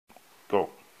Go.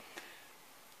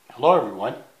 Hello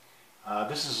everyone.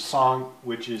 This is a song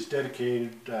which is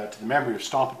dedicated to the memory of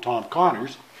Stompin' Tom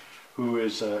Connors, who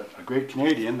is a great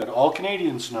Canadian that all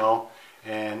Canadians know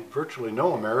and virtually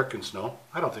no Americans know.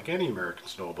 I don't think any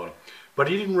Americans know about him. But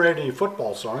he didn't write any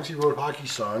football songs, he wrote hockey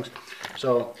songs.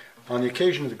 So on the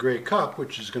occasion of the Grey Cup,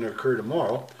 which is going to occur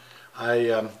tomorrow,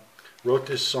 I wrote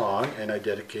this song and I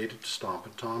dedicated it to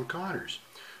Stompin' Tom Connors.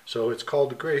 So it's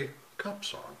called the Grey Cup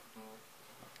song.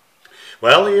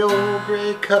 Well, the old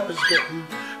Grey Cup is getting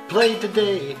played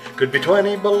today. Could be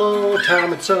 20 below,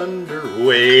 time it's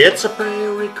underway. It's a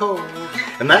prairie cold,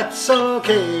 and that's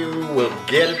okay. We'll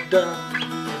get it done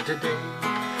today.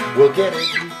 We'll get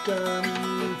it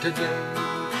done today.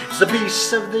 It's the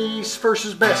beasts of the East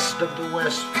versus best of the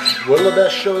West. Will the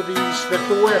best show the East that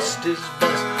the West is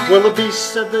best? Will the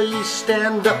beasts of the East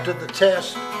stand up to the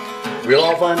test? We'll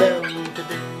all find out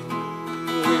today.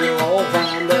 We'll all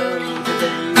find out today.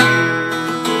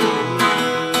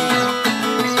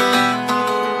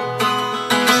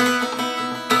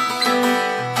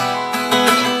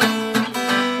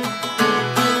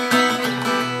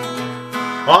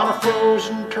 On a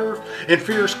frozen turf in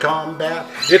fierce combat,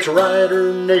 it's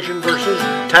Rider Nation versus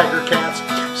Tiger Cats,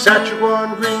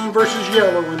 Saskatchewan green versus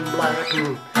yellow and black.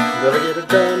 We'll get it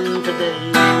done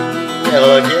today.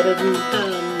 We'll get it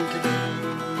done today.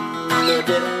 We'll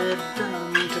get it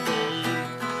done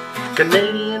today.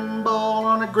 Canadian ball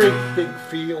on a great big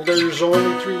field. There's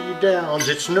only 3 downs.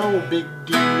 It's no big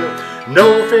deal.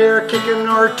 No fair kicking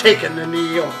or taking a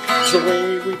kneel. It's the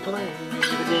way we play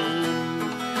the game.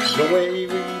 The way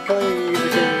we play the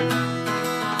game.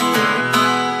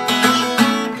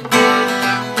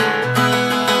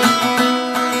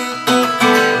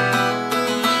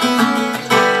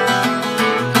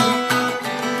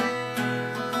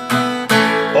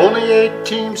 Only 8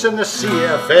 teams in the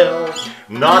CFL,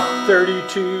 not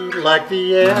 32 like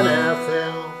the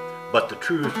NFL. But the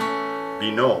truth be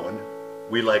known,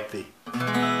 we like the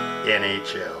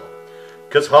NHL.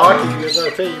 'Cause hockey is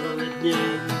our favorite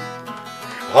game.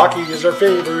 Hockey is our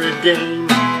favorite game.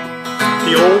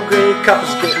 The old Grey Cup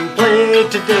is getting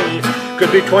played today.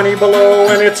 Could be 20 below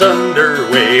and it's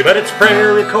underway, but it's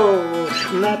prairie cold,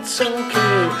 and that's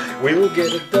okay. We'll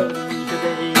get it done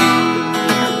today.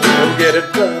 We'll get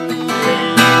it done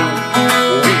today.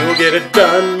 We'll get it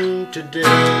done today.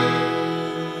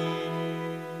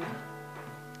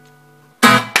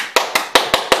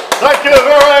 Thank you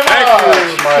very much.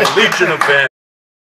 Thank you, my legion of fans.